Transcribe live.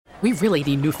we really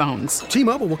need new phones.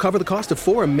 T-Mobile will cover the cost of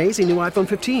 4 amazing new iPhone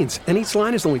 15s, and each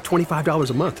line is only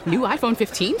 $25 a month. New iPhone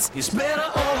 15s? It's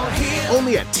better over here.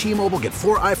 Only at T-Mobile, get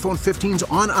 4 iPhone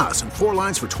 15s on us and 4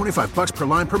 lines for $25 per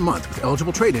line per month with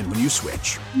eligible trade-in when you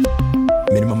switch.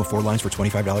 Minimum of 4 lines for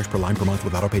 $25 per line per month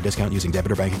with autopay discount using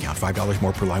debit or bank account. $5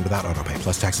 more per line without autopay,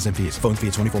 plus taxes and fees. Phone fee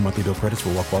at 24 monthly bill credits for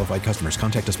well-qualified customers.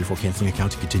 Contact us before canceling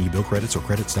account to continue bill credits or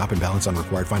credit stop and balance on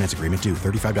required finance agreement due.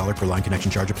 $35 per line connection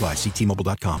charge applies. See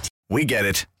T-Mobile.com. We get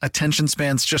it. Attention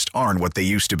spans just aren't what they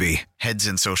used to be. Heads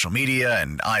in social media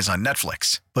and eyes on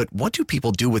Netflix. But what do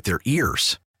people do with their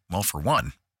ears? Well, for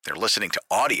one, they're listening to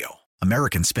audio.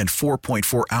 Americans spend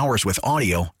 4.4 hours with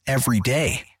audio every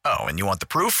day. Oh, and you want the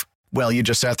proof? Well, you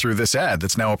just sat through this ad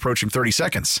that's now approaching 30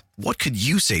 seconds. What could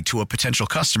you say to a potential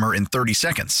customer in 30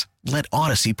 seconds? Let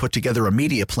Odyssey put together a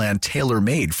media plan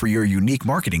tailor-made for your unique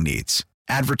marketing needs.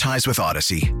 Advertise with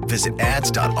Odyssey. Visit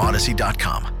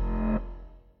ads.odyssey.com.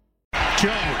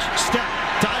 Jones, step,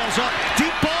 dials up,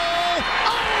 deep ball.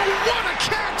 Oh, what a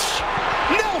catch!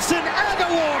 Nelson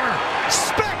Aguilar,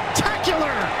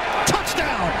 spectacular!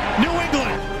 Touchdown, New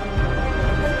England.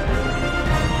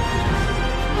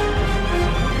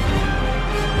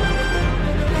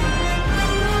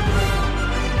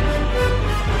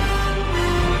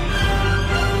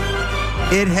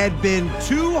 It had been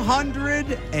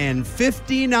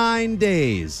 259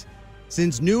 days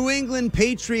since New England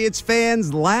Patriots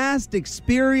fans last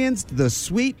experienced the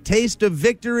sweet taste of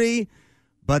victory,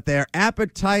 but their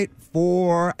appetite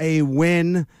for a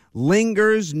win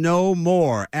lingers no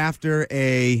more after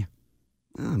I'm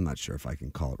not sure if I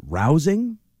can call it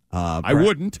rousing. I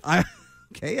wouldn't.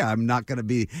 Okay, I'm not going to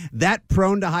be that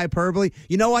prone to hyperbole.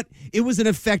 You know what? It was an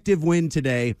effective win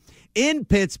today in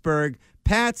Pittsburgh.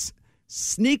 Pats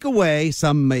sneak away,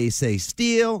 some may say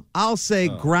steal. I'll say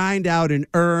grind out and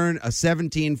earn a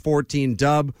 17-14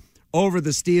 dub over the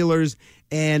Steelers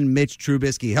and Mitch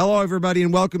Trubisky. Hello, everybody,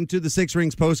 and welcome to the Six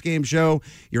Rings postgame show.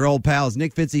 Your old pals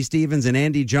Nick Fitzy Stevens and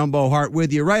Andy Jumbo Hart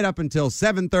with you right up until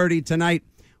 7:30 tonight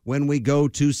when we go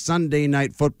to Sunday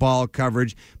Night Football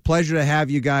coverage. Pleasure to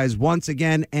have you guys once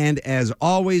again, and as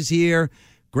always here,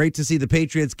 great to see the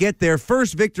Patriots get their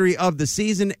first victory of the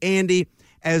season, Andy,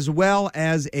 as well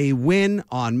as a win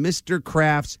on Mr.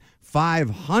 Kraft's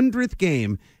 500th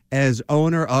game as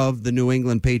owner of the New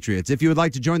England Patriots. If you would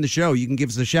like to join the show, you can give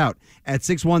us a shout at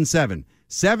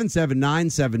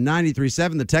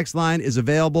 617-779-7937. The text line is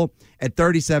available at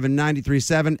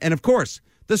 37937. And, of course,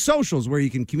 the socials where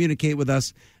you can communicate with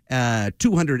us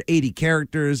 280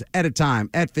 characters at a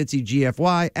time at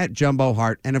FitzyGFY, at Jumbo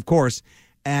Hart, and, of course,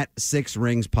 at Six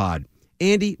Rings Pod.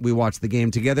 Andy, we watched the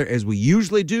game together as we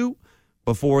usually do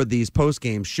before these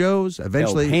post-game shows.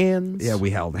 Eventually, held hands. Yeah,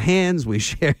 we held hands. We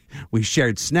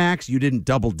shared snacks. You didn't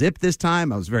double dip this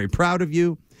time. I was very proud of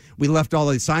you. We left all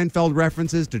the Seinfeld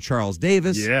references to Charles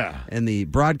Davis and the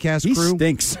broadcast crew. He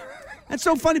stinks. That's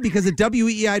so funny because at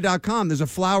WEEI.com, there's a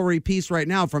flowery piece right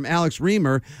now from Alex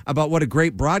Reamer about what a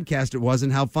great broadcast it was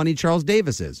and how funny Charles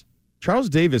Davis is. Charles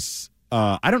Davis,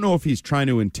 I don't know if he's trying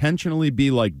to intentionally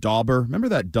be like Dauber. Remember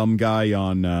that dumb guy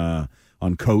on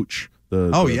Coach?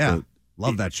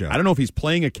 Love that show. I don't know if he's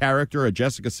playing a character, a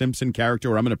Jessica Simpson character,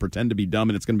 where I'm going to pretend to be dumb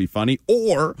and it's going to be funny,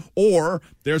 or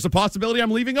there's a possibility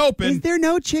I'm leaving open. Is there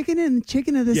no chicken in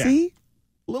Chicken of the Sea?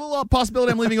 A little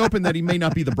possibility I'm leaving open that he may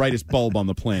not be the brightest bulb on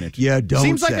the planet. Yeah, don't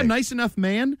Seems say. like a nice enough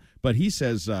man, but he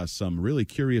says some really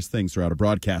curious things throughout a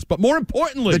broadcast. But more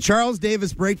importantly, the Charles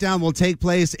Davis breakdown will take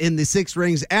place in the Six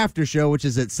Rings after show, which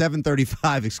is at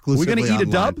 7:35 exclusively. We're going to eat online.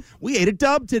 a dub? We ate a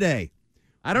dub today.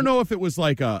 I don't know if it was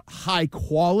like a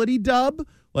high-quality dub,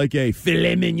 like a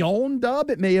filet mignon dub.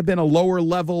 It may have been a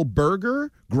lower-level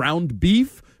burger, ground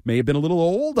beef. May have been a little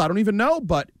old. I don't even know,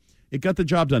 but it got the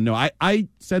job done. No, I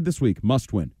said this week,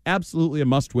 must win. Absolutely a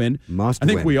must win. I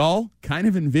think we all kind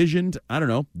of envisioned, I don't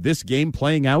know, this game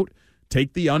playing out.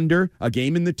 Take the under, a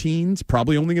game in the teens,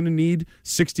 probably only going to need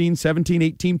 16, 17,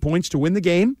 18 points to win the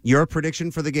game. Your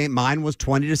prediction for the game, mine was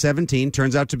 20-17,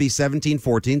 turns out to be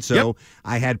 17-14. So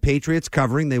I had Patriots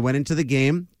covering. They went into the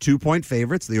game 2-point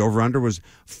favorites. The over-under was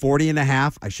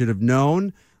 40.5. I should have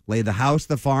known. Lay the house,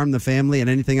 the farm, the family, and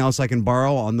anything else I can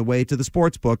borrow on the way to the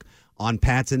sports book on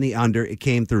Pats in the under. It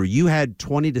came through. You had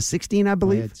 20-16, I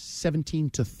believe? I had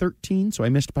 17-13, so I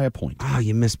missed by a point. Oh,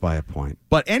 you missed by a point.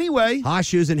 But anyway. Hot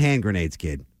shoes and hand grenades,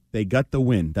 kid. They got the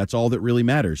win. That's all that really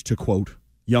matters, to quote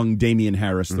young Damian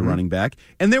Harris, the running back.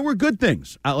 And there were good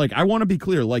things. I want to be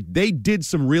clear. They did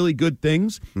some really good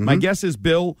things. My guess is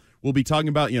Bill will be talking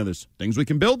about, there's things we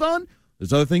can build on.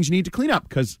 There's other things you need to clean up,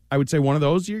 because I would say one of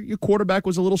those, your quarterback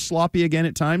was a little sloppy again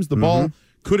at times. The ball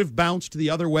could have bounced the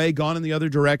other way, gone in the other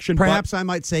direction. Perhaps I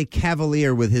might say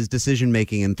cavalier with his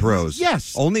decision-making and throws.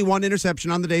 Yes. Only one interception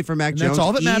on the day for Mac And Jones. that's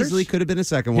all that matters. Easily could have been a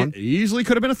second one. Easily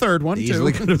could have been a third one,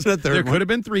 Easily too. could have been a third There one. could have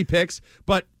been 3 picks,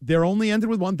 but they're only ended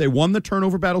with 1. They won the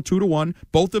turnover battle 2-1.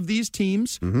 Both of these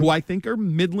teams, who I think are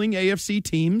middling AFC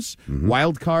teams,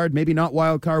 wild card, maybe not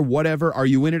wild card, whatever, are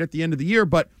you in it at the end of the year?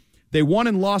 But they won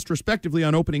and lost, respectively,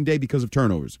 on opening day because of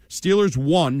turnovers. Steelers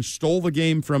won, stole the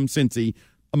game from Cincy,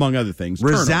 among other things.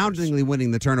 Resoundingly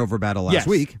winning the turnover battle last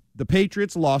week. The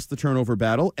Patriots lost the turnover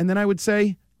battle. And then I would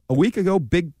say a week ago,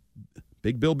 Big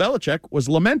Bill Belichick was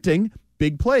lamenting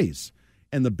big plays.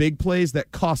 And the big plays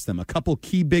that cost them. A couple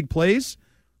key big plays.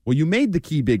 Well, you made the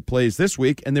key big plays this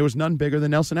week, and there was none bigger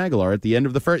than Nelson Aguilar at the end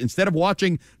of the first. Instead of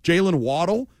watching Jalen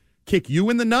Waddle kick you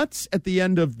in the nuts at the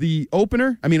end of the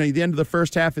opener, at the end of the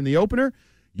first half in the opener,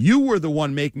 you were the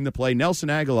one making the play. Nelson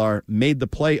Aguilar made the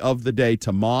play of the day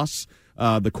to Moss,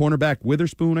 the cornerback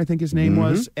Witherspoon, I think his name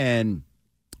was, and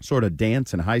sort of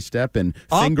dance and high step and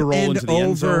finger roll into the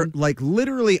end zone. Like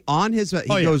literally on his,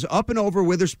 he goes up and over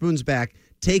Witherspoon's back,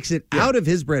 takes it out of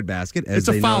his breadbasket. It's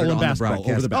a foul in basketball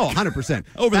over the back. Oh, 100%.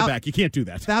 Over the back. You can't do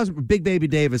that. Big Baby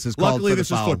Davis is called Luckily, for the this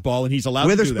foul. is football, and he's allowed to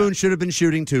do that. Witherspoon should have been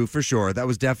shooting too, for sure. That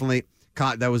was definitely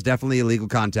illegal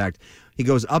contact. He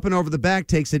goes up and over the back,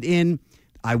 takes it in.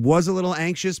 I was a little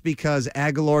anxious because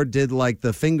Aguilar did like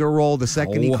the finger roll the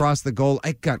second he crossed the goal.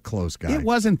 It got close, guy. It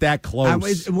wasn't that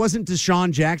close. It wasn't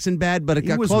Deshaun Jackson bad, but it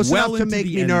got was close well enough to into make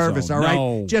the me end nervous, zone. all right?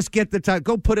 No. Just get the time.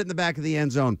 Go put it in the back of the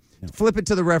end zone. Flip it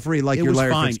to the referee like It you're was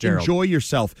Larry fine. Fitzgerald. Enjoy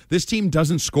yourself. This team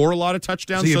doesn't score a lot of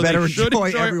touchdowns, so you better they should enjoy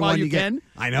enjoy every it while one you get. can.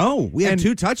 I know. We had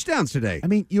 2 touchdowns today.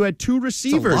 You had 2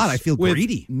 receivers. It's a lot. I feel with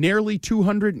greedy. Nearly 2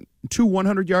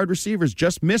 100-yard receivers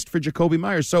just missed for Jacoby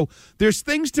Myers. So there's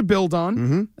things to build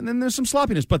on, and then there's some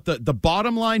sloppiness. But the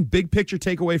bottom line, big picture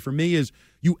takeaway for me is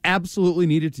you absolutely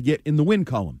needed to get in the win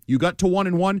column. You got to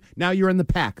 1-1. Now you're in the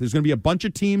pack. There's going to be a bunch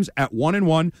of teams at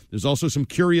 1-1. There's also some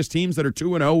curious teams that are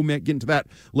 2-0. We'll get into that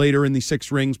later in the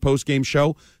Six Rings post-game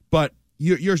show. But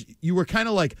you were kind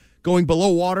of like going below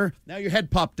water. Now your head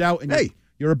popped out, and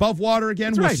you're above water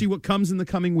again. We'll see what comes in the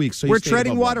coming weeks. So we're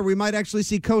treading water. We might actually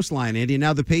see coastline, Andy.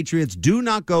 Now the Patriots do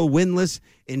not go winless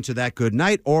into that good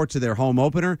night or to their home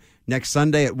opener. Next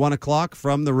Sunday at 1 o'clock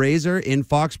from the Razor in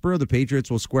Foxborough, the Patriots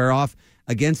will square off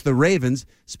against the Ravens.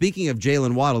 Speaking of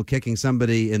Jalen Waddle kicking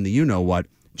somebody in the you-know-what,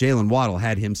 Jalen Waddle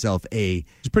had himself He's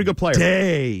a pretty good player.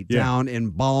 Day down in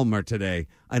Balmer today.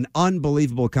 An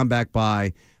unbelievable comeback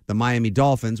by the Miami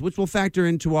Dolphins, which will factor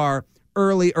into our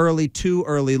too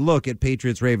early look at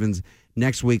Patriots-Ravens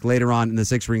next week later on in the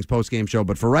Six Rings postgame show.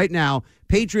 But for right now,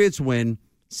 Patriots win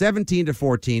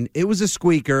 17-14. It was a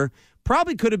squeaker.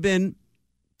 Probably could have been,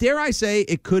 dare I say,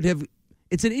 it could have.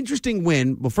 It's an interesting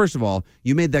win. Well, first of all,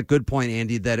 you made that good point,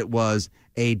 Andy, that it was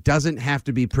doesn't have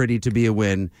to be pretty to be a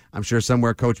win. I'm sure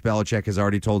somewhere Coach Belichick has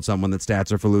already told someone that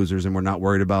stats are for losers, and we're not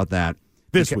worried about that.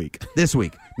 This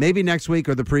week. Maybe next week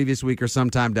or the previous week or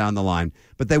sometime down the line.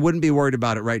 But they wouldn't be worried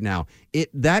about it right now.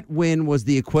 That win was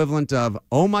the equivalent of,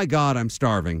 oh, my God, I'm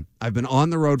starving. I've been on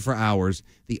the road for hours.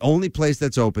 The only place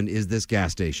that's open is this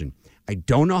gas station. I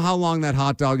don't know how long that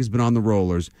hot dog has been on the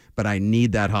rollers, but I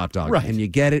need that hot dog. Right. And you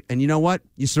get it, and you know what?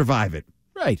 You survive it.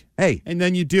 Right. Hey. And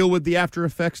then you deal with the after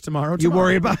effects tomorrow. You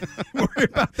worry about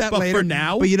that but later. For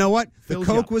now. But you know what? The fills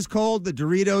Coke you up. was cold, the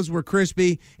Doritos were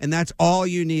crispy, and that's all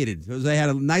you needed. So they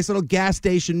had a nice little gas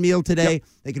station meal today. Yep.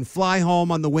 They can fly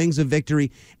home on the wings of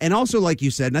victory. And also, like you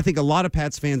said, and I think a lot of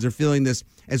Pats fans are feeling this,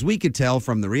 as we could tell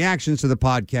from the reactions to the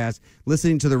podcast,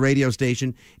 listening to the radio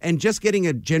station, and just getting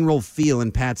a general feel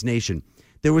in Pats Nation.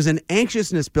 There was an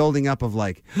anxiousness building up of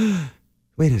like,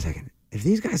 wait a second. If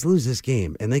these guys lose this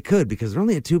game, and they could because they're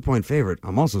only a 2-point favorite,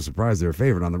 I'm also surprised they're a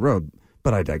favorite on the road,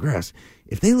 but I digress.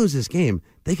 If they lose this game,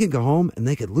 they could go home and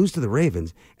they could lose to the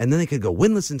Ravens, and then they could go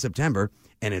winless in September,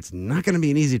 and it's not going to be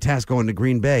an easy task going to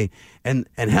Green Bay. And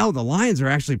hell, the Lions are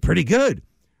actually pretty good.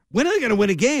 When are they going to win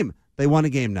a game? They won a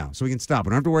game now, so we can stop. We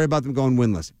don't have to worry about them going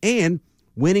winless. And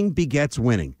winning begets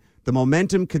winning. The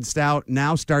momentum could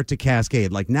now start to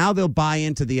cascade. Like now they'll buy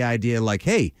into the idea like,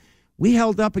 hey, we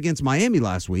held up against Miami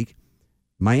last week.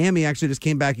 Miami actually just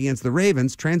came back against the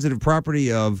Ravens. Transitive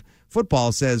property of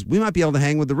football says we might be able to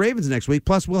hang with the Ravens next week.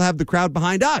 Plus, we'll have the crowd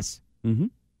behind us. Mm-hmm.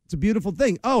 It's a beautiful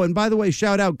thing. Oh, and by the way,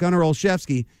 shout out Gunnar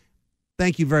Olszewski.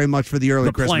 Thank you very much for the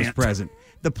early Christmas present.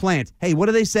 The plant. Hey, what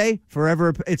do they say?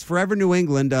 It's forever New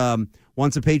England.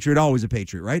 Once a Patriot, always a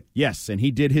Patriot, right? Yes, and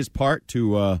he did his part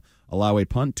to allow a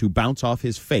punt to bounce off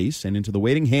his face and into the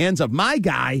waiting hands of my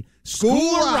guy,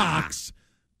 Schooler Rocks,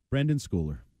 Brendan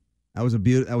Schooler. That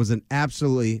was an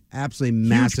absolutely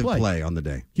massive play on the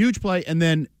day. Huge play, and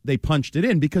then they punched it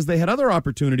in because they had other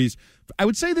opportunities. I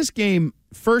would say this game,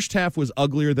 first half was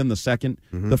uglier than the second.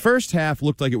 Mm-hmm. The first half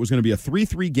looked like it was going to be a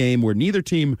 3-3 game where neither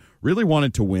team really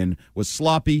wanted to win, was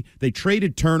sloppy. They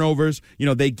traded turnovers.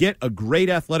 They get a great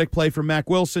athletic play from Mac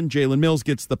Wilson. Jalen Mills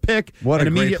gets the pick. What a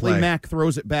and great immediately play. Mac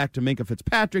throws it back to Minkah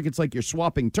Fitzpatrick. It's like you're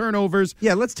swapping turnovers.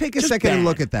 Yeah, let's take a second and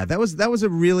look at that. That was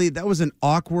an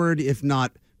awkward, if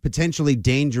not potentially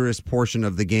dangerous portion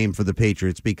of the game for the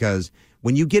Patriots, because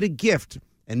when you get a gift,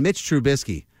 and Mitch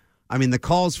Trubisky, I mean, the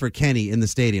calls for Kenny in the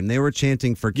stadium, they were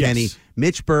chanting for Kenny. Yes.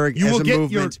 Mitch Berg You as will a get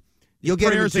movement. your You'll get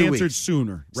it in prayers 2 answered weeks.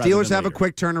 sooner. Steelers have later. a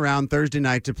quick turnaround Thursday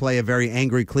night to play a very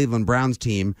angry Cleveland Browns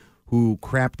team who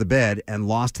crapped the bed and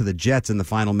lost to the Jets in the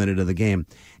final minute of the game.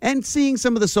 And seeing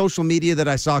some of the social media that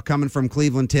I saw coming from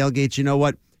Cleveland tailgates, you know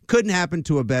what? Couldn't happen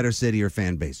to a better city or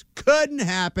fan base. Couldn't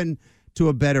happen to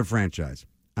a better franchise.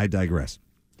 I digress.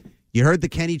 You heard the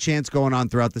Kenny chants going on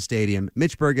throughout the stadium.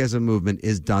 Mitch Berg as a movement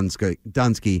is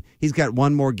Dunsky. He's got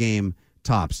one more game,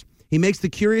 tops. He makes the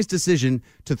curious decision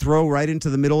to throw right into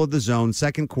the middle of the zone,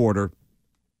 second quarter,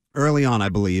 early on, I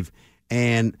believe,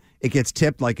 and it gets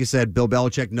tipped. Like you said, Bill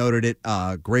Belichick noted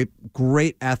it.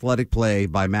 Great athletic play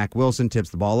by Mac Wilson, tips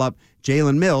the ball up.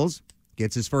 Jalen Mills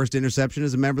gets his first interception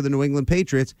as a member of the New England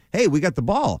Patriots. Hey, we got the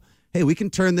ball. Hey, we can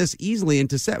turn this easily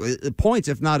into points,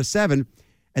 if not a 7.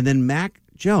 And then Mac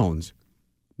Jones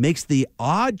makes the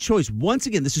odd choice. Once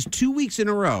again, this is 2 weeks in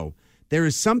a row. There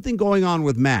is something going on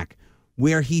with Mac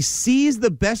where he sees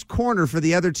the best corner for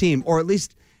the other team, or at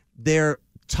least their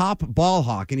top ball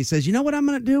hawk, and he says, you know what I'm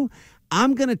going to do?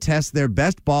 I'm going to test their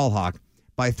best ball hawk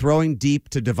by throwing deep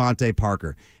to Devontae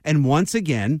Parker. And once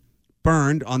again,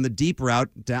 burned on the deep route.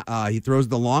 He throws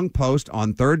the long post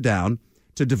on third down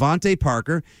to Devontae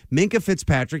Parker. Minkah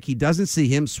Fitzpatrick, he doesn't see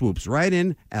him, swoops right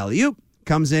in, alley-oop,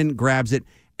 comes in, grabs it,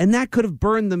 and that could have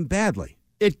burned them badly.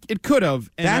 It could have.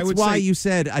 And that's why you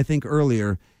said, I think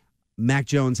earlier, Mac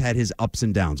Jones had his ups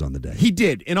and downs on the day. He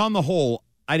did. And on the whole,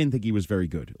 I didn't think he was very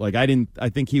good. I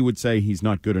think he would say he's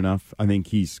not good enough. I think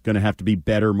he's going to have to be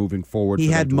better moving forward. He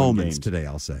had moments games today,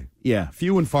 I'll say. Yeah,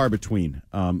 few and far between.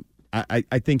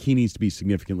 I think he needs to be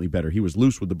significantly better. He was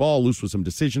loose with the ball, loose with some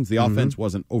decisions. The offense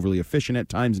wasn't overly efficient at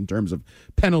times in terms of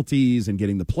penalties and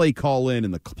getting the play call in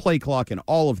and the play clock and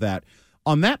all of that.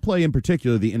 On that play in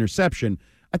particular, the interception,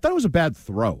 I thought it was a bad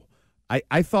throw.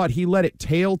 I thought he let it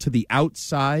tail to the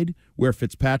outside where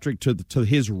Fitzpatrick, to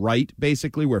his right,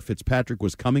 basically, where Fitzpatrick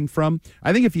was coming from.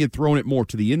 I think if he had thrown it more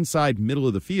to the inside, middle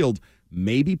of the field,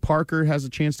 maybe Parker has a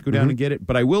chance to go down and get it.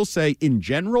 But I will say, in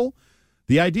general,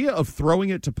 the idea of throwing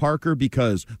it to Parker,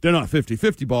 because they're not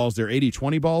 50-50 balls, they're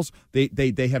 80-20 balls.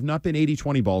 They have not been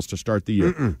 80-20 balls to start the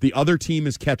year. The other team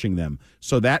is catching them.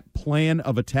 So that plan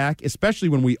of attack, especially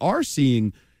when we are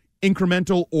seeing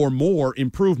incremental or more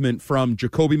improvement from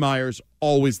Jacoby Myers,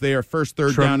 always there, first,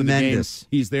 third down in the game.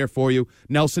 He's there for you.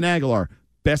 Nelson Aguilar,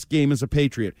 best game as a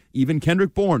Patriot. Even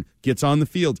Kendrick Bourne gets on the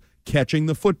field, catching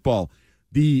the football.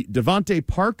 The Devontae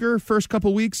Parker first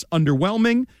couple weeks,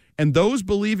 underwhelming. And those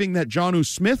believing that Jonnu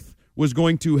Smith was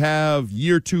going to have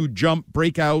year 2 jump,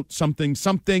 breakout, something,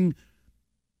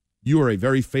 you are a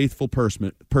very faithful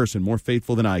person, more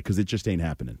faithful than I, because it just ain't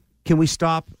happening. Can we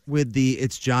stop with the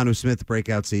it's Jonnu Smith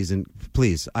breakout season,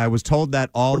 please? I was told that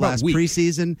all last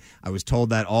preseason. I was told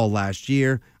that all last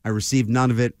year. I received none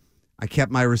of it. I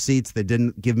kept my receipts. They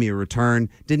didn't give me a return.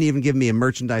 Didn't even give me a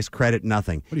merchandise credit,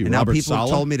 nothing. What are you, and now Robert people Saleh?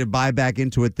 told me to buy back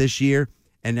into it this year.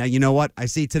 And now you know what? I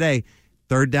see today,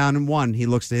 3rd down and 1. He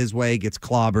looks to his way, gets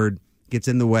clobbered, gets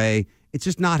in the way. It's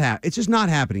just not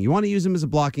happening. You want to use him as a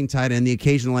blocking tight end, the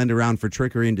occasional end around for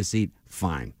trickery and deceit,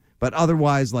 fine. But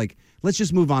otherwise, let's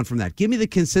just move on from that. Give me the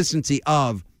consistency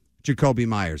of Jacoby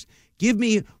Myers. Give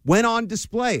me when on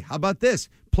display. How about this?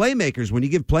 Playmakers. When you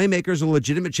give playmakers a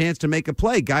legitimate chance to make a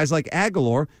play, guys like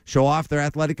Aguilar show off their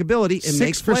athletic ability and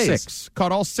make plays. 6 for 6.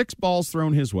 Caught all 6 balls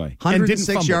thrown his way.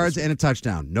 106 yards and a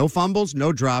touchdown. No fumbles,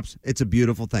 no drops. It's a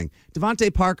beautiful thing.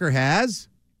 Devontae Parker has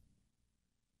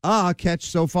a catch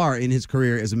so far in his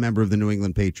career as a member of the New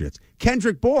England Patriots.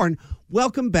 Kendrick Bourne,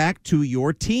 welcome back to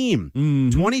your team.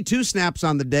 22 snaps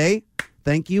on the day.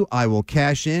 Thank you. I will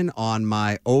cash in on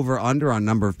my over-under on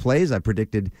number of plays. I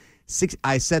predicted 6.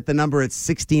 I set the number at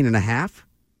 16.5.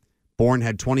 Bourne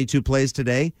had 22 plays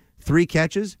today, 3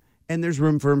 catches, and there's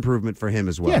room for improvement for him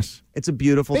as well. Yes. It's a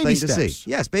beautiful Baby thing steps. to see.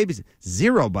 Yes, babies.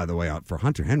 0, by the way, out for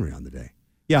Hunter Henry on the day.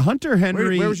 Yeah, Hunter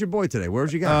Henry. Where was your boy today? Where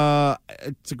was your guy?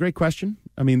 It's a great question.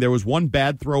 I mean, there was one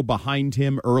bad throw behind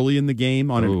him early in the game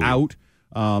on an out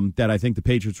that I think the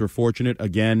Patriots were fortunate.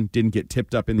 Again, didn't get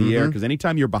tipped up in the air, because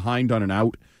anytime you're behind on an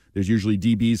out, There's usually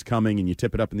DBs coming, and you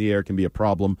tip it up in the air, can be a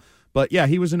problem. But, yeah,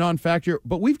 he was a non-factor.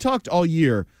 But we've talked all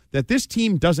year that this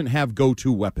team doesn't have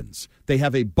go-to weapons. They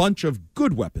have a bunch of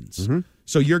good weapons.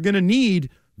 So you're going to need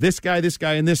this guy,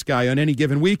 and this guy on any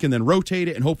given week, and then rotate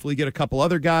it and hopefully get a couple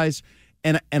other guys.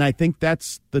 And I think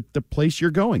that's the place you're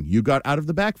going. You got out of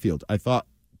the backfield. I thought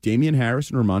Damian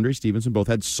Harris and Ramondre Stevenson both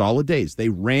had solid days. They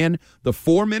ran the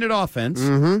 4-minute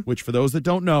offense, which for those that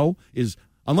don't know is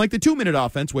unlike the 2-minute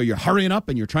offense where you're hurrying up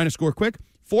and you're trying to score quick.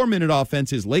 4-minute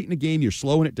offense is late in the game. You're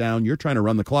slowing it down. You're trying to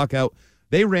run the clock out.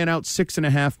 They ran out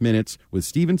 6.5 minutes with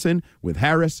Stevenson, with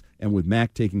Harris, and with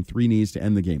Mack taking 3 knees to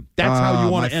end the game. That's how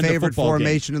you want to end a football game. My favorite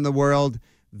formation in the world,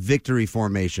 victory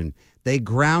formation. They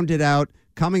grounded out.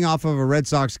 Coming off of a Red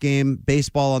Sox game,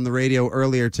 baseball on the radio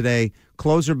earlier today,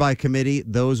 closer by committee,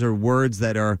 those are words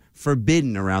that are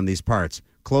forbidden around these parts.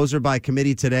 Closer by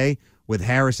committee today with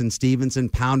Harris and Stevenson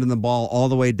pounding the ball all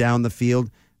the way down the field.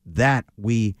 That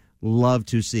we love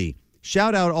to see.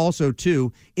 Shout out also,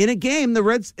 too, in a game,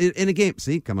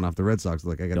 see, coming off the Red Sox,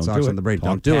 look, I got Sox on the brain.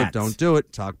 Don't do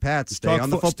it. Talk Pats. Stay on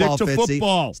the football, Stick to Fitzy.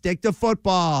 football. Stick to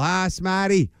football,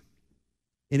 Smarty.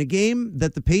 In a game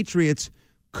that the Patriots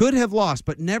could have lost,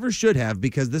 but never should have,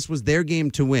 because this was their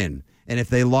game to win. And if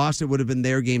they lost, it would have been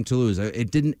their game to lose. It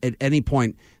didn't at any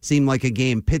point seem like a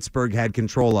game Pittsburgh had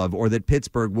control of or that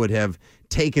Pittsburgh would have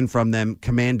taken from them,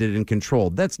 commanded, and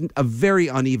controlled. That's a very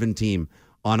uneven team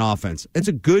on offense. It's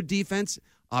a good defense.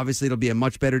 Obviously, it'll be a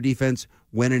much better defense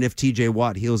when and if T.J.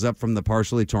 Watt heals up from the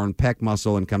partially torn pec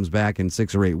muscle and comes back in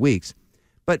 6 or 8 weeks.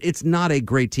 But it's not a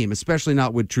great team, especially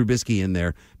not with Trubisky in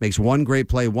there. Makes one great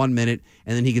play 1 minute,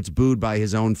 and then he gets booed by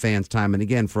his own fans time and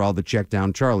again for all the check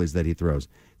down Charlies that he throws.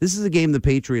 This is a game the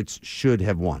Patriots should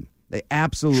have won. They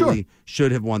absolutely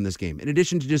should have won this game. In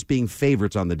addition to just being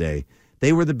favorites on the day,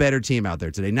 they were the better team out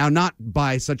there today. Now, not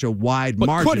by such a wide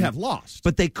margin. But could have lost.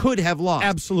 But they could have lost.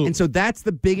 Absolutely. And so that's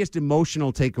the biggest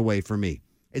emotional takeaway for me,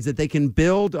 is that they can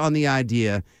build on the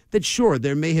idea that, sure,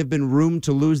 there may have been room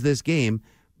to lose this game,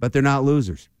 but they're not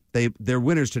losers. They're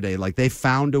winners today. Like, they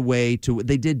found a way to –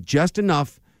 they did just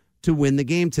enough to win the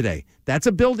game today. That's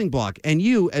a building block. And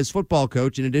you, as football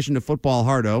coach, in addition to Football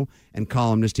Hardo and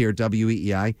columnist here at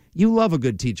WEEI, you love a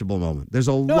good teachable moment. There's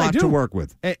a lot to work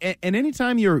with. And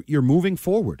anytime you're moving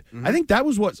forward, I think that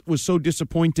was what was so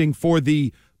disappointing for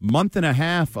the month and a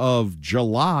half of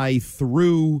July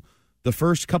through the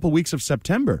first couple weeks of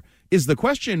September, is the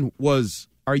question was,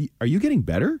 are you getting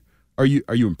better? Are you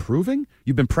improving?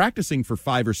 You've been practicing for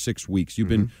 5 or 6 weeks. You've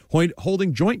been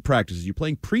holding joint practices. You're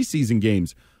playing preseason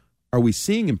games. Are we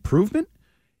seeing improvement?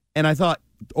 And I thought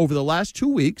over the last 2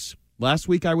 weeks, last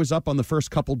week I was up on the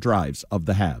first couple drives of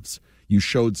the halves. You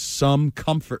showed some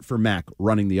comfort for Mack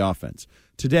running the offense.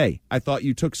 Today, I thought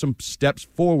you took some steps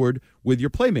forward with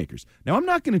your playmakers. Now, I'm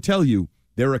not going to tell you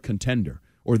they're a contender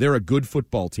or they're a good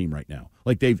football team right now.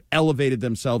 Like they've elevated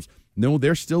themselves. No,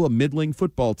 they're still a middling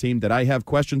football team that I have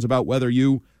questions about whether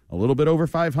you, a little bit over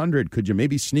 500, could you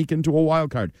maybe sneak into a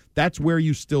wild card? That's where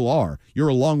you still are. You're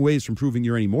a long ways from proving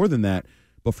you're any more than that.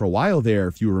 But for a while there,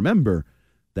 if you remember,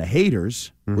 the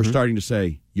haters were starting to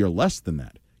say, you're less than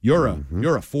that. You're a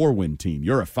 4-win team.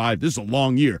 You're a 5. This is a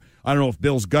long year. I don't know if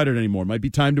Bill's gutted anymore. Might be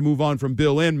time to move on from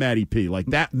Bill and Matty P. Like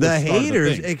that. The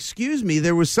haters, excuse me,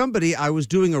 there was somebody I was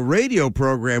doing a radio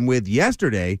program with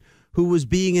yesterday who was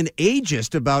being an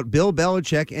ageist about Bill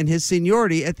Belichick and his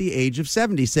seniority at the age of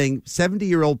 70, saying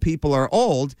 70-year-old people are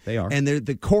old. They are. And they're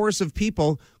the chorus of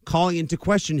people calling into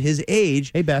question his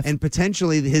age. Hey, Beth. And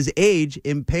potentially his age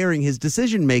impairing his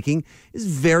decision-making is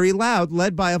very loud,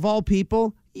 led by, of all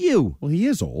people, you. Well, he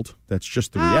is old. That's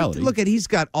just the reality. Look at, he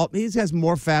has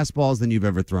more fastballs than you've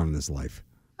ever thrown in this life.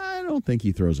 I don't think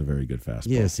he throws a very good fastball.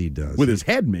 Yes, he does. With his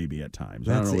head, maybe at times.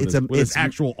 I don't know, with his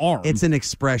actual arm. It's an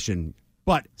expression.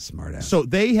 But smart ass. So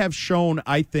they have shown,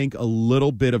 I think, a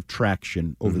little bit of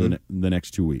traction over the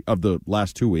next 2 weeks, of the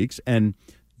last 2 weeks, and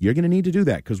you're going to need to do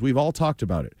that because we've all talked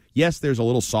about it. Yes, there's a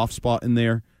little soft spot in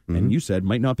there, and you said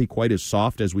might not be quite as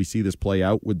soft as we see this play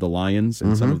out with the Lions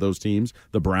and some of those teams,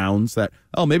 the Browns. That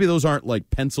maybe those aren't like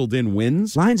penciled in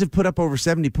wins. Lions have put up over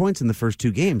 70 points in the first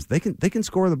 2 games. They can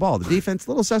score the ball. The defense, a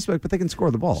little suspect, but they can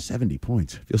score the ball. 70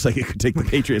 points feels like it could take the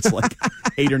Patriots like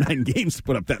 8 or 9 games to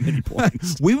put up that many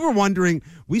points. We were wondering.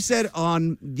 We said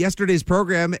on yesterday's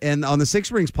program and on the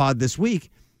Six Rings pod this week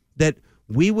that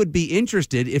we would be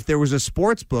interested if there was a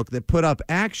sports book that put up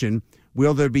action.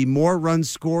 Will there be more runs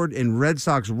scored in Red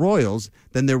Sox Royals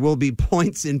than there will be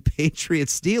points in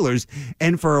Patriots Steelers?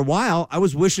 And for a while, I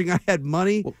was wishing I had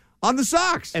money on the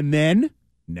Sox. And then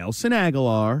Nelson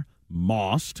Aguilar,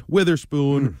 Most,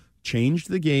 Witherspoon, changed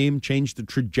the game, changed the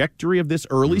trajectory of this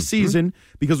early season,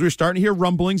 because we're starting to hear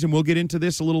rumblings, and we'll get into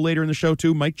this a little later in the show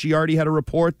too. Mike Giardi had a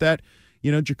report that,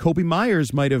 Jacoby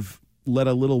Myers might have let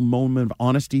a little moment of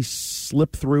honesty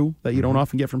slip through that you don't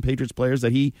often get from Patriots players,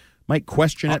 that he might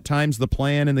question at times the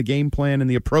plan and the game plan and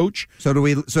the approach. So do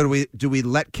we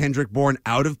let Kendrick Bourne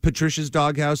out of Patricia's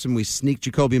doghouse and we sneak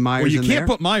Jacoby Myers in there? You can't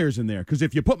put Myers in there, because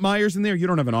if you put Myers in there, you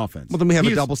don't have an offense. Well, then we have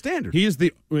a double standard.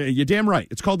 You're damn right.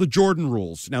 It's called the Jordan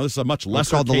rules. Now, this is a much lesser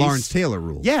It's called case. the Lawrence Taylor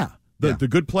rule. Yeah. The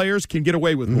good players can get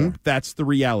away with more. That's the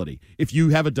reality. If you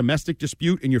have a domestic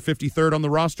dispute and you're 53rd on the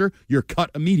roster, you're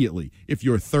cut immediately. If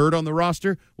you're third on the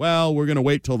roster, well, we're going to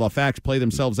wait till the facts play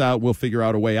themselves out. We'll figure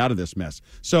out a way out of this mess.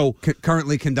 So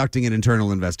currently conducting an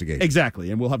internal investigation. Exactly,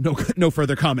 and we'll have no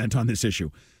further comment on this issue.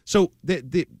 So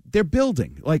they're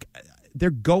building. Like,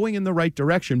 they're going in the right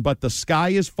direction, but the sky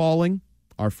is falling.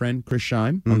 Our friend Chris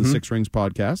Scheim on the Six Rings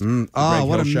podcast. Oh,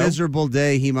 what a miserable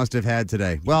day he must have had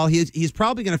today. Well, he's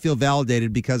probably going to feel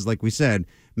validated because, like we said,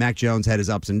 Mac Jones had his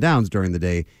ups and downs during the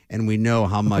day, and we know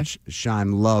how much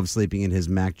Scheim loves sleeping in his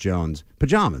Mac Jones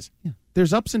pajamas. Yeah.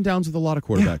 There's ups and downs with a lot of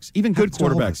quarterbacks, even good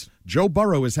quarterbacks. Joe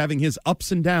Burrow is having his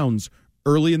ups and downs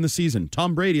early in the season.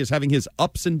 Tom Brady is having his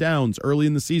ups and downs early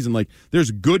in the season. Like,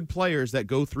 there's good players that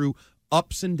go through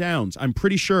ups and downs. I'm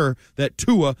pretty sure that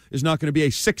Tua is not going to be a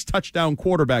 6-touchdown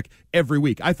quarterback every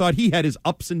week. I thought he had his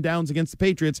ups and downs against the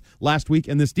Patriots last week,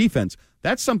 and this defense.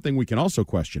 That's something we can also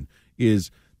question,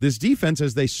 is this defense,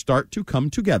 as they start to come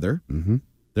together,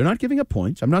 they're not giving up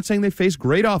points. I'm not saying they face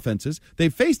great offenses.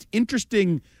 They've faced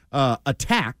interesting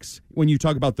attacks when you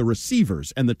talk about the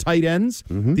receivers and the tight ends.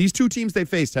 These two teams they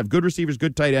faced have good receivers,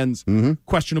 good tight ends,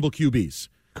 questionable QBs.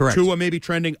 Correct. Tua may be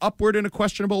trending upward in a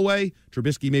questionable way.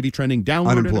 Trubisky may be trending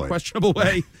downward in a questionable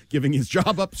way, giving his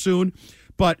job up soon.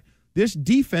 But this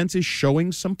defense is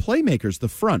showing some playmakers. The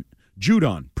front,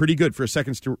 Judon, pretty good for a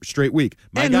second straight week.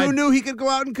 Who knew he could go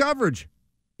out in coverage?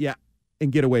 Yeah,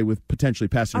 and get away with potentially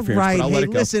pass interference. Right. But I'll let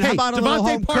it go. Listen, how about a little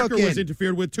home Devontae Parker cooking? was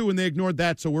interfered with too, and they ignored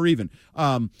that, so we're even.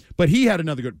 But he had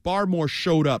another good. Barmore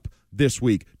showed up this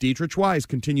week. Dietrich Wise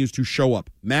continues to show up.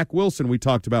 Mac Wilson, we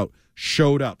talked about,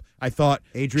 showed up. I thought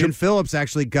Adrian Phillips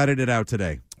actually gutted it out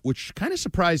today, which kind of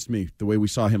surprised me the way we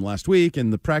saw him last week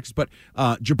in the practice. But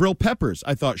Jabril Peppers,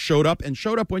 I thought, showed up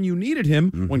when you needed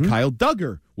him, when Kyle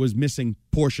Duggar was missing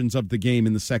portions of the game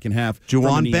in the second half.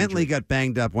 Juwan Bentley got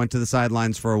banged up, went to the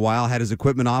sidelines for a while, had his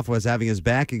equipment off, was having his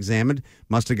back examined,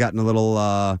 must have gotten a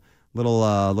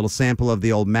little sample of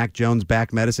the old Mac Jones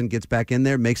back medicine, gets back in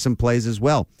there, makes some plays as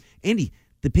well. Andy,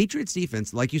 the Patriots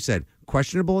defense, like you said,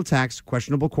 questionable attacks,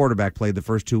 questionable quarterback play the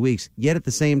first 2 weeks, yet at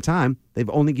the same time, they've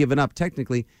only given up,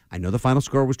 technically, I know the final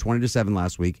score was 20-7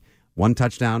 last week, 1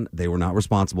 touchdown they were not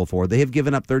responsible for. They have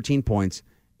given up 13 points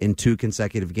in 2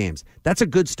 consecutive games. That's a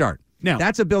good start. Now,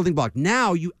 that's a building block.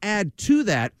 Now you add to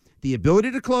that the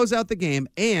ability to close out the game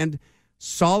and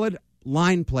solid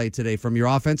line play today from your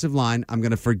offensive line. I'm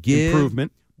going to forgive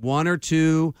improvement. 1 or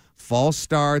 2 false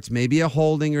starts, maybe a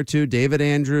holding or 2. David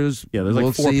Andrews. Yeah, there's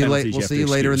like 4 penalties. We'll see you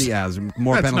later in the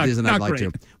more penalties than I'd like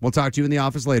to. We'll talk to you in the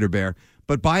office later, Bear.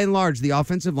 But by and large, the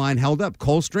offensive line held up.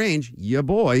 Cole Strange, yeah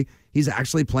boy, he's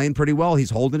actually playing pretty well.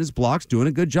 He's holding his blocks, doing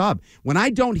a good job. When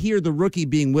I don't hear the rookie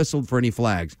being whistled for any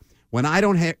flags, when I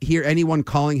don't hear anyone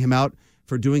calling him out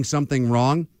for doing something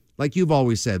wrong, like you've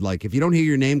always said, like if you don't hear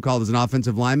your name called as an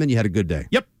offensive lineman, you had a good day.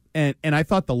 Yep. And I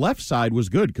thought the left side was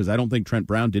good because I don't think Trent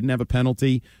Brown didn't have a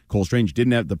penalty. Cole Strange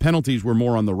didn't have. The penalties were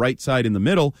more on the right side in the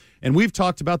middle. And we've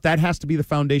talked about that has to be the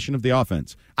foundation of the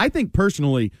offense. I think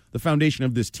personally the foundation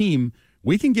of this team,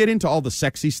 we can get into all the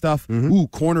sexy stuff. Ooh,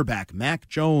 cornerback, Mac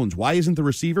Jones. Why isn't the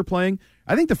receiver playing?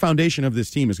 I think the foundation of this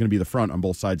team is going to be the front on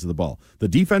both sides of the ball. The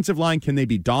defensive line, can they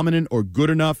be dominant or good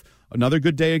enough? Another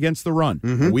good day against the run.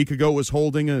 A week ago it was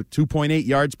holding a 2.8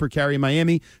 yards per carry in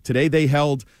Miami. Today they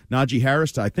held Najee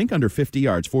Harris to, I think, under 50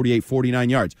 yards, 48, 49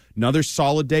 yards. Another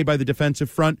solid day by the defensive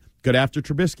front. Got after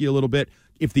Trubisky a little bit.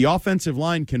 If the offensive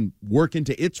line can work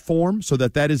into its form so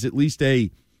that is at least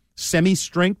a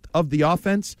semi-strength of the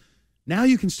offense, now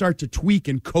you can start to tweak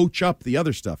and coach up the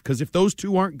other stuff. Because if those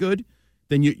two aren't good,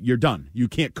 then you're done. You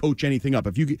can't coach anything up.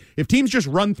 If teams just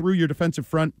run through your defensive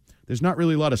front, there's not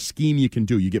really a lot of scheme you can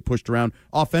do. You get pushed around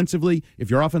offensively. If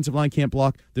your offensive line can't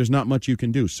block, there's not much you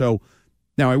can do. So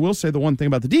now I will say the one thing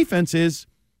about the defense is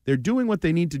they're doing what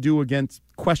they need to do against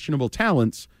questionable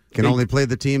talents. Can only play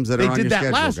the teams that are on your schedule. They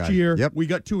did that last year. Yep. We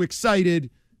got too excited.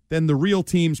 Then the real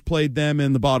teams played them,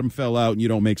 and the bottom fell out, and you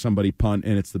don't make somebody punt,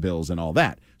 and it's the Bills and all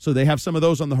that. So they have some of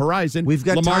those on the horizon. We've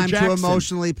got Lamar time Jackson, to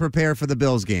emotionally prepare for the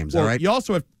Bills games, all right? You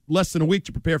also have less than a week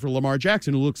to prepare for Lamar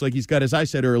Jackson, who looks like he's got, as I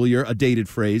said earlier, a dated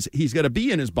phrase. He's got a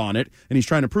bee in his bonnet, and he's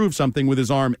trying to prove something with his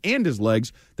arm and his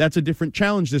legs. That's a different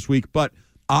challenge this week. But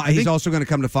he's also going to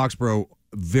come to Foxborough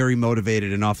very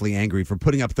motivated and awfully angry for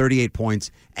putting up 38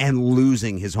 points and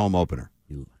losing his home opener.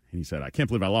 He said, I can't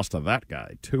believe I lost to that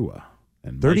guy, Tua.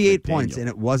 And 38 points, and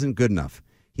it wasn't good enough.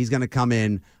 He's going to come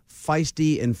in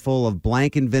feisty and full of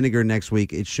blank and vinegar next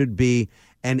week. It should be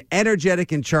an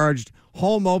energetic and charged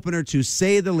home opener, to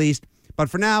say the least. But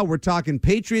for now, we're talking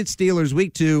Patriots-Steelers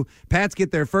Week 2. Pats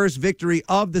get their first victory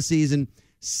of the season.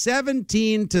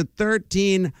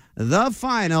 17-13, the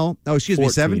final. Oh, excuse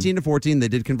 14. Me, 17-14. They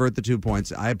did convert the 2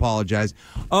 points. I apologize.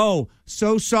 Oh,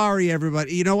 so sorry,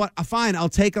 everybody. You know what? Fine, I'll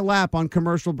take a lap on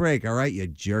commercial break. All right, you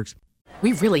jerks.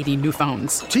 We really need new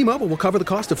phones. T-Mobile will cover the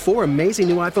cost of 4 amazing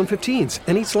new iPhone 15s,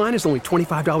 and each line is only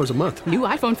 $25 a month. New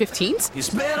iPhone 15s? It's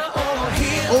better over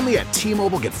here. Only at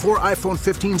T-Mobile, get 4 iPhone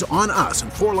 15s on us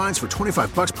and 4 lines for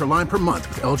 $25 per line per month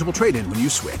with eligible trade-in when you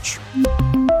switch.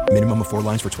 Minimum of 4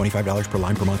 lines for $25 per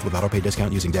line per month with autopay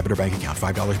discount using debit or bank account.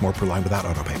 $5 more per line without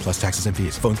autopay, plus taxes and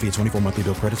fees. Phone fee at 24 monthly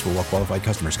bill credits for well-qualified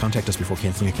customers. Contact us before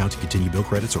canceling account to continue bill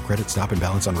credits or credit stop and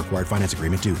balance on required finance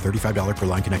agreement due. $35 per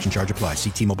line connection charge applies. See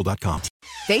T-Mobile.com.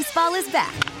 Baseball is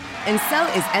back, and so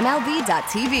is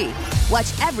MLB.tv.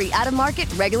 Watch every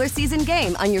out-of-market regular season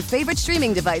game on your favorite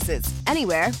streaming devices,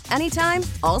 anywhere, anytime,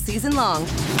 all season long.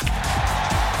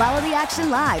 Follow the action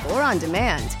live or on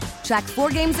demand. Track 4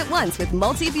 games at once with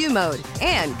multi-view mode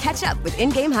and catch up with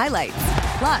in-game highlights.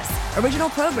 Plus, original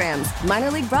programs,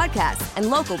 minor league broadcasts, and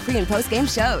local pre- and post-game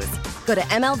shows. Go to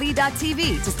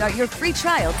MLB.tv to start your free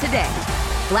trial today.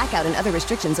 Blackout and other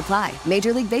restrictions apply.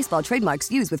 Major League Baseball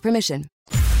trademarks used with permission.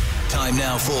 Time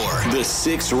now for the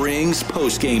Six Rings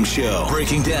postgame show,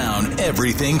 breaking down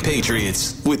everything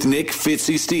Patriots with Nick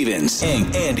Fitzy Stevens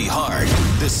and Andy Hart.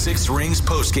 The Six Rings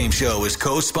postgame show is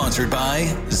co-sponsored by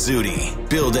Zudy.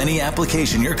 Build any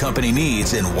application your company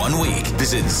needs in 1 week.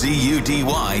 Visit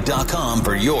ZUDY.com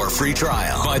for your free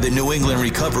trial. By the New England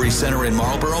Recovery Center in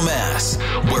Marlborough, Mass.,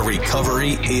 where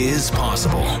recovery is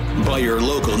possible. By your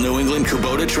local New England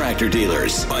Kubota tractor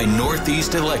dealers. By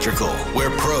Northeast Electrical, where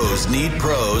pros need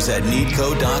pros at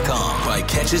needco.com. By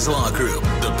Catches Law Group,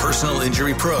 the personal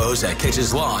injury pros at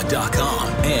catcheslaw.com.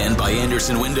 And by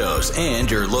Anderson Windows and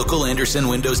your local Anderson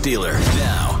Windows dealer.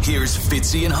 Now, here's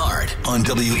Fitzy and Hart on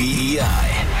WEEI.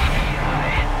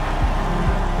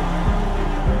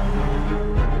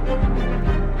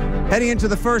 Heading into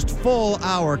the first full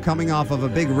hour, coming off of a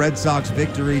big Red Sox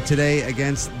victory today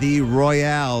against the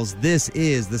Royals. This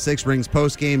is the Six Rings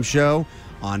postgame show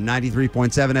on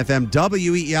 93.7 FM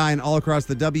WEEI and all across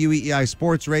the WEEI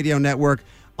Sports Radio Network,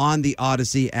 on the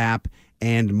Odyssey app,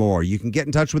 and more. You can get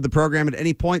in touch with the program at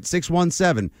any point.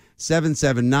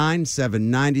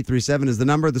 617-779-7937 is the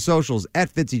number. The socials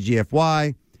at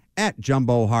FitzyGFY, at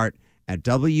Jumbo Hart, at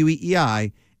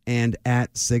WEEI, and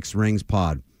at Six Rings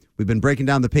Pod. We've been breaking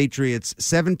down the Patriots'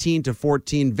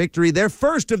 17-14 victory, their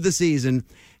first of the season.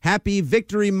 Happy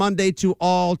Victory Monday to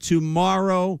all.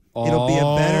 Tomorrow, it'll be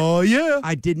a better... Oh, yeah.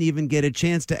 I didn't even get a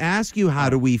chance to ask you,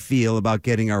 how do we feel about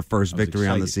getting our first victory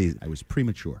on the season? I was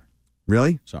premature.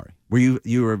 Really? Sorry. Were you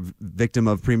were a victim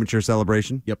of premature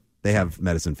celebration? Yep. They have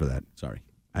medicine for that. Sorry.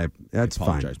 That's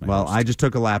fine. Well, host. I just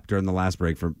took a lap during the last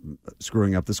break for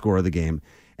screwing up the score of the game.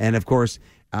 And, of course,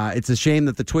 it's a shame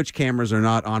that the Twitch cameras are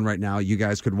not on right now. You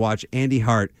guys could watch Andy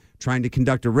Hart trying to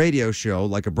conduct a radio show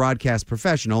like a broadcast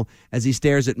professional as he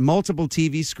stares at multiple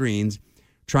TV screens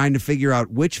trying to figure out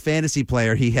which fantasy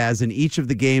player he has in each of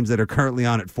the games that are currently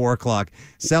on at 4 o'clock,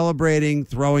 celebrating,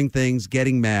 throwing things,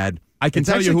 getting mad. I can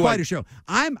tell you who quite a show.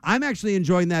 I'm actually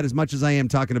enjoying that as much as I am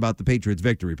talking about the Patriots'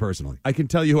 victory personally. I can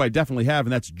tell you who I definitely have,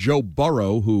 and that's Joe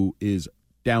Burrow, who is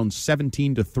down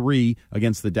 17-3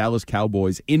 against the Dallas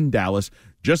Cowboys in Dallas.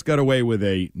 Just got away with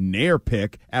a nair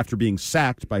pick after being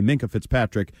sacked by Minkah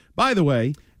Fitzpatrick. By the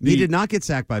way, he did not get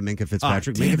sacked by Minkah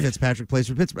Fitzpatrick. Minkah Fitzpatrick plays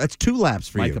for Pittsburgh. That's 2 laps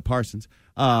for Micah Parsons.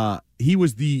 He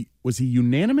was he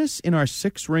unanimous in our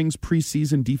Six Rings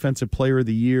preseason Defensive Player of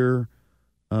the Year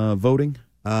voting?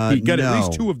 He got at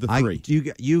least 2 of the 3.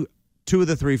 You 2 of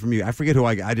the 3 from you. I forget who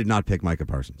I did not pick Micah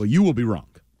Parsons. Well, you will be wrong.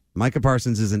 Micah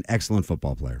Parsons is an excellent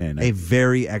football player, a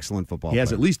very excellent football player. He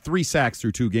has at least 3 sacks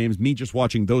through 2 games, me just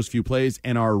watching those few plays.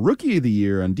 And our Rookie of the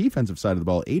Year on defensive side of the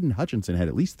ball, Aiden Hutchinson, had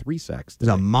at least 3 sacks today.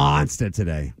 He's a monster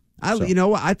today. You know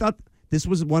what? I thought this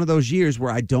was one of those years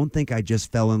where I don't think I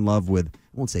just fell in love with, I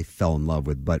won't say fell in love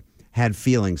with, but had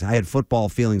feelings. I had football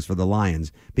feelings for the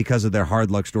Lions because of their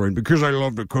hard luck story and because I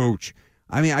love the coach.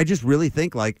 I mean, I just really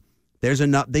think like there's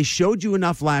enough. They showed you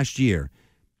enough last year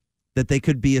that they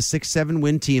could be a 6-7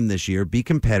 win team this year, be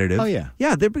competitive. Oh, yeah.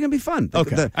 Yeah, they're going to be fun.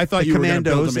 Okay. I thought you were going to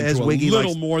build them into a little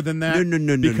likes, more than that.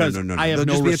 No. Because I have They'll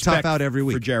no just be a respect tough out every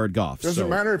week for Jared Goff. Doesn't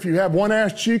matter if you have one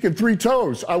ass cheek and 3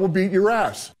 toes. I will beat your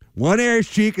ass. One ass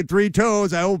cheek and 3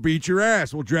 toes, I will beat your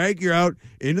ass. We'll drag you out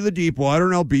into the deep water,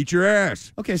 and I'll beat your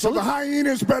ass. Okay, so the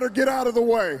hyenas better get out of the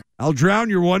way. I'll drown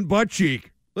your one butt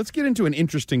cheek. Let's get into an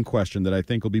interesting question that I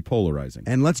think will be polarizing.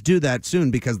 And let's do that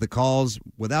soon because the calls,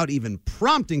 without even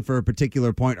prompting for a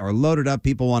particular point, are loaded up.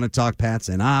 People want to talk, Pats,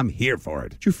 and I'm here for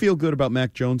it. Did you feel good about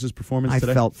Mac Jones' performance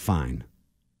today? I felt fine.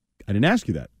 I didn't ask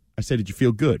you that. I said, did you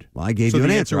feel good? Well, I gave you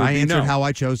an answer. I answered how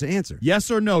I chose to answer. Yes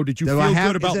or no? Did you feel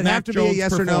good about Mac Jones' performance? Does it have to be a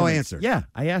yes or no answer? Yeah,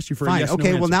 I asked you for a yes or no answer.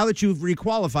 Okay, well, now that you've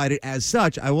requalified it as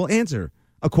such, I will answer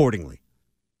accordingly.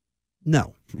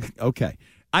 No. Okay.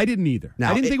 I didn't either.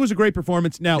 Now, I didn't think it was a great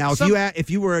performance. Now if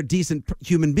you were a decent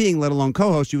human being, let alone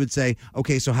co-host, you would say,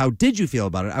 okay, so how did you feel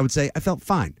about it? I would say, I felt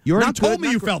fine. You already told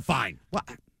me you felt fine. Well,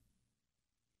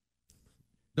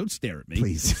 don't stare at me.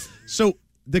 Please. So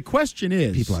the question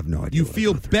is, people have no idea. You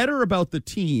feel better about the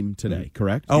team today,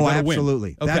 correct? Oh,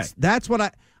 absolutely. Okay. That's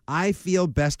what I feel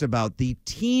best about the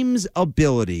team's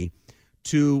ability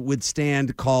to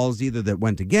withstand calls either that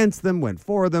went against them, went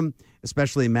for them,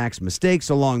 especially Mac's mistakes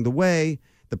along the way.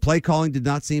 The play calling did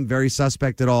not seem very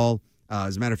suspect at all.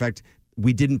 As a matter of fact,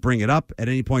 we didn't bring it up at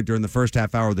any point during the first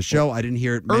half hour of the show. I didn't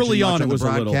hear it mentioned early much on. It the was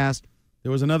broadcast.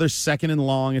 There was another 2nd and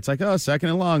long. It's like, second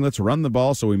and long. Let's run the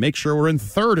ball so we make sure we're in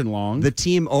 3rd and long. The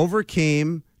team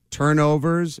overcame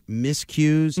turnovers,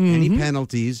 miscues, any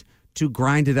penalties to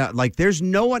grind it out. Like there's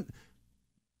no one.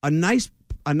 A nice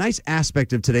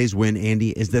aspect of today's win,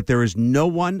 Andy, is that there is no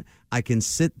one I can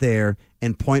sit there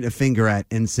and point a finger at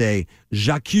and say,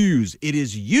 J'accuse, it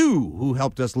is you who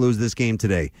helped us lose this game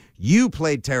today. You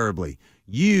played terribly.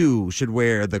 You should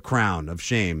wear the crown of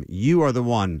shame. You are the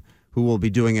one who will be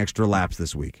doing extra laps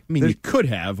this week. I mean, you could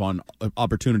have on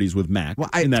opportunities with Mac. Well,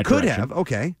 in that could direction. have,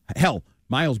 okay. Hell,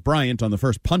 Miles Bryant on the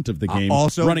first punt of the game,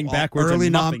 also running backwards early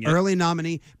and muffing it. Early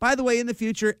nominee. By the way, in the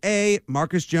future,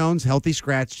 Marcus Jones, healthy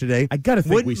scratch today. I got to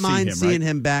think Wouldn't mind seeing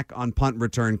him back on punt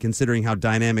return, considering how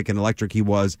dynamic and electric he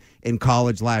was in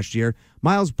college last year.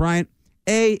 Miles Bryant,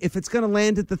 if it's going to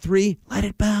land at the 3, let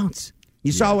it bounce.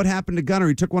 You saw what happened to Gunner.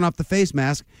 He took one off the face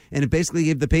mask, and it basically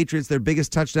gave the Patriots their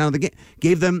biggest touchdown of the game.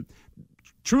 Gave them...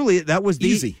 Truly, that was the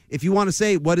easy. If you want to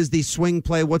say what is the swing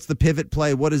play, what's the pivot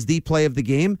play, what is the play of the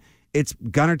game, it's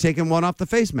Gunner taking one off the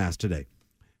face mask today.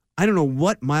 I don't know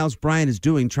what Miles Bryant is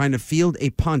doing trying to field a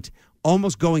punt,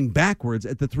 almost going backwards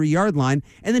at the 3-yard line,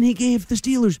 and then he gave the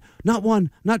Steelers not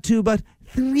 1, not 2, but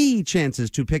 3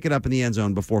 chances to pick it up in the end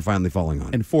zone before finally falling on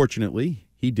it. And fortunately,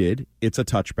 he did. It's a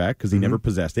touchback because he never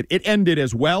possessed it. It ended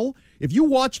as well. If you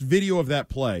watched video of that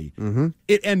play,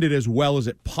 it ended as well as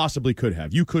it possibly could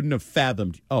have. You couldn't have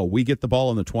fathomed, we get the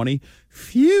ball on the 20.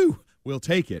 Phew, we'll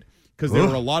take it. Because there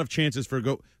were a lot of chances for a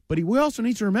go. But we also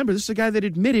need to remember, this is a guy that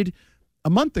admitted a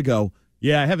month ago,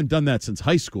 I haven't done that since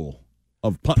high school.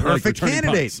 Of perfect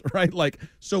candidate, punts, right? Like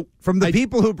so, from the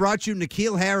people who brought you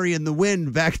N'Keal Harry in the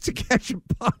wind back to catch a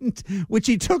punt, which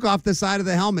he took off the side of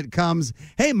the helmet, comes,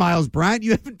 hey, Miles Bryant, you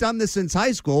haven't done this since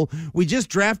high school. We just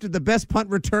drafted the best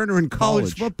punt returner in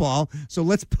college football, so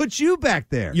let's put you back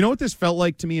there. You know what this felt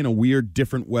like to me in a weird,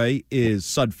 different way is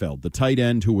Sudfeld, the tight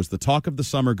end who was the talk of the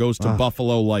summer, goes to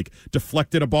Buffalo, like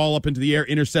deflected a ball up into the air,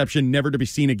 interception, never to be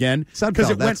seen again. Sudfeld,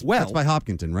 it went well. That's by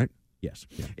Hopkinton, right? Yes.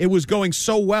 Yeah. It was going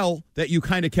so well that you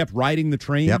kind of kept riding the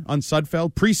train on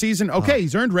Sudfeld. Preseason,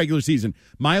 he's earned regular season.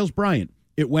 Miles Bryant,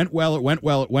 it went well.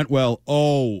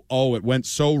 Oh, it went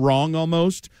so wrong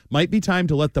almost. Might be time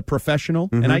to let the professional,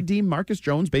 and I deem Marcus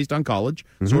Jones, based on college,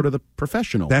 sort of the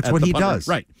professional. That's what he does.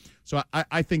 Right. So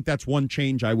I think that's one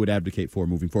change I would advocate for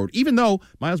moving forward, even though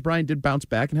Miles Bryant did bounce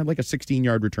back and had like a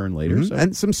 16-yard return later. So.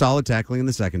 And some solid tackling in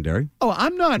the secondary. Oh,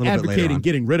 I'm not advocating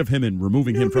getting rid of him and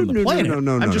removing him from the planet.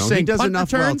 No. I'm just saying he does punt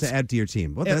enough returns, well to add to your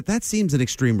team. Well, that seems an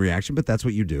extreme reaction, but that's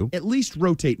what you do. At least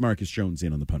rotate Marcus Jones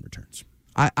in on the punt returns.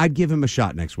 I'd give him a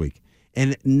shot next week.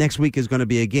 And next week is going to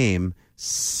be a game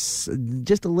just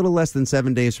a little less than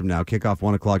 7 days from now. Kickoff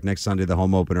 1 o'clock next Sunday, the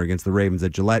home opener against the Ravens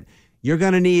at Gillette. You're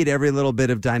going to need every little bit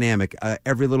of dynamic,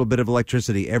 every little bit of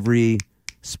electricity, every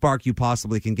spark you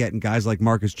possibly can get in guys like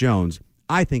Marcus Jones,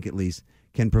 I think at least,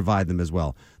 can provide them as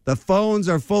well. The phones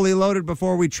are fully loaded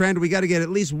before we trend. We got to get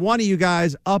at least one of you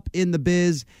guys up in the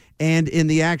biz and in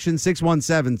the action.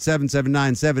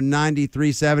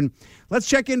 617-779-7937. Let's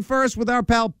check in first with our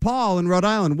pal Paul in Rhode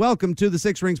Island. Welcome to the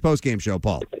Six Rings postgame show,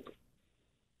 Paul.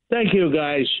 Thank you,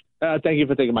 guys. Thank you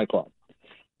for taking my call.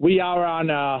 We are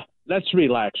on let's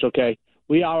relax, okay?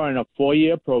 We are on a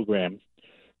 4-year program.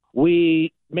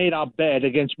 we made our bet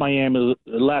against Miami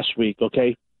last week,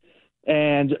 okay?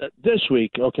 And this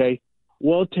week, okay,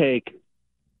 we'll take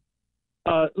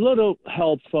a little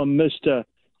help from Mr.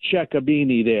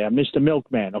 Checkabini there, Mr.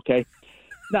 Milkman, okay?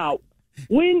 Now,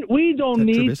 we don't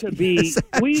need to be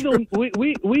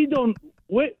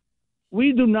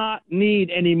we do not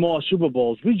need any more Super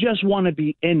Bowls. We just want to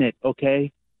be in it,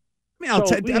 okay? I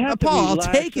mean, Paul, I'll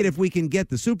take it if we can get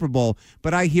the Super Bowl,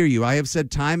 but I hear you. I have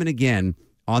said time and again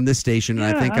on this station,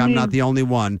 and I think I'm not the only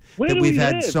one, that we've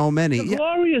had so many. The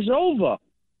glory is over.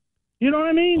 You know what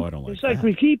I mean? Oh, I don't like it's like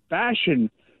we keep bashing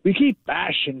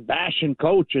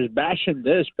coaches, bashing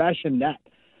this, bashing that.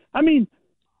 I mean,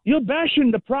 you're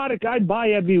bashing the product I'd buy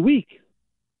every week.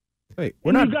 Wait,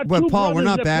 we're not. Well, Paul, we're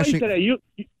not bashing.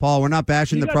 Paul, we're not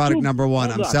bashing the product. Number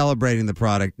one, I'm celebrating the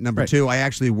product. Number two, I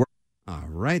actually work. All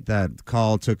right, that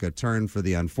call took a turn for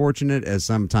the unfortunate, as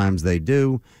sometimes they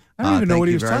do. I don't even know what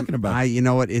he was talking about. You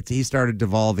know what? He started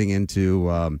devolving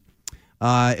into.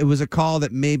 It was a call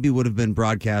that maybe would have been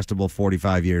broadcastable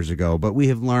 45 years ago, but we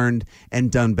have learned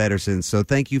and done better since. So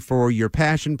thank you for your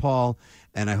passion, Paul,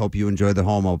 and I hope you enjoy the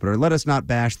home opener. Let us not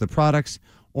bash the products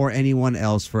or anyone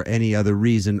else for any other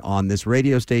reason on this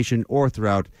radio station or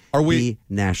throughout the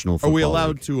National Football League. Are we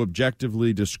allowed to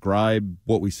objectively describe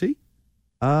what we see?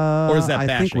 Or is that bashing?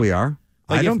 I think we are.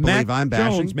 Like I don't believe Mac I'm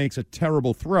bashing. Jones makes a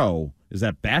terrible throw. Is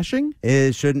that bashing?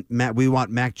 We want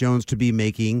Mac Jones to be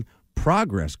making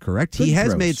progress, correct? He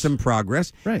has made some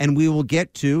progress, and we will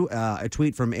get to a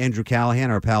tweet from Andrew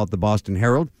Callahan, our pal at the Boston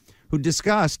Herald, who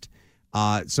discussed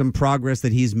some progress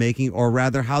that he's making, or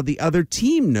rather how the other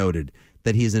team noted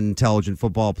that he's an intelligent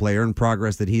football player and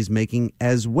progress that he's making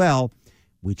as well.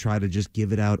 We try to just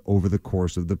give it out over the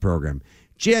course of the program.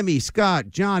 Jimmy, Scott,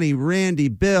 Johnny, Randy,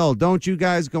 Bill, don't you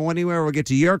guys go anywhere. We'll get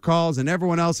to your calls and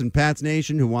everyone else in Pat's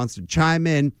Nation who wants to chime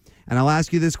in. And I'll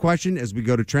ask you this question as we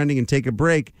go to trending and take a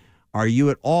break. Are you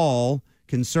at all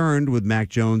concerned with Mac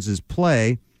Jones's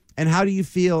play? And how do you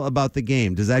feel about the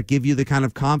game? Does that give you the kind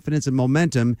of confidence and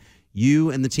momentum you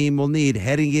and the team will need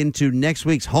heading into next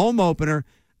week's home opener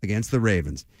against the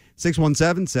Ravens?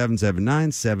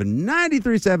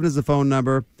 617-779-7937 is the phone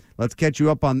number. Let's catch you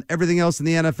up on everything else in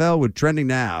the NFL with Trending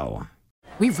Now.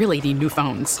 We really need new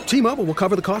phones. T-Mobile will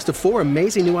cover the cost of 4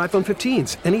 amazing new iPhone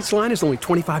 15s, and each line is only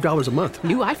 $25 a month.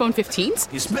 New iPhone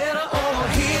 15s? It's better over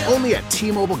here. Only at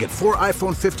T-Mobile, get 4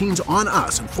 iPhone 15s on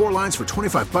us and 4 lines for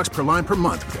 $25 per line per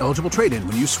month with eligible trade-in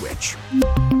when you switch.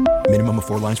 Minimum of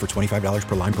 4 lines for $25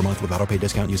 per line per month with autopay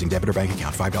discount using debit or bank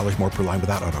account. $5 more per line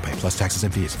without autopay, plus taxes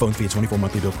and fees. Phone fee at 24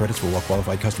 monthly bill credits for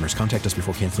well-qualified customers. Contact us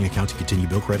before canceling account to continue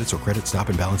bill credits or credit stop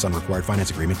and balance on required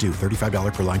finance agreement due.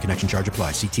 $35 per line connection charge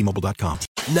applies. See T-Mobile.com.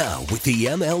 Now, with the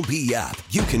MLB app,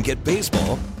 you can get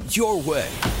baseball your way.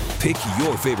 Pick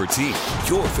your favorite team,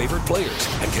 your favorite players,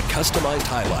 and get customized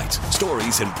highlights,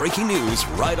 stories, and breaking news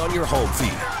right on your home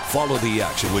feed. Follow the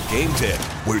action with Game 10,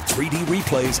 where 3D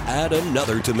replays add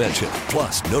another dimension.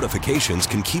 Plus, notifications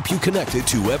can keep you connected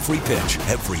to every pitch,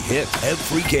 every hit,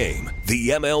 every game. The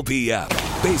MLB app.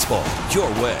 Baseball your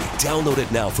way. Download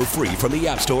it now for free from the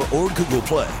App Store or Google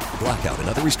Play. Blackout and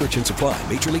other restrictions apply.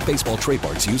 Major League Baseball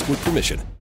trademarks used with permission.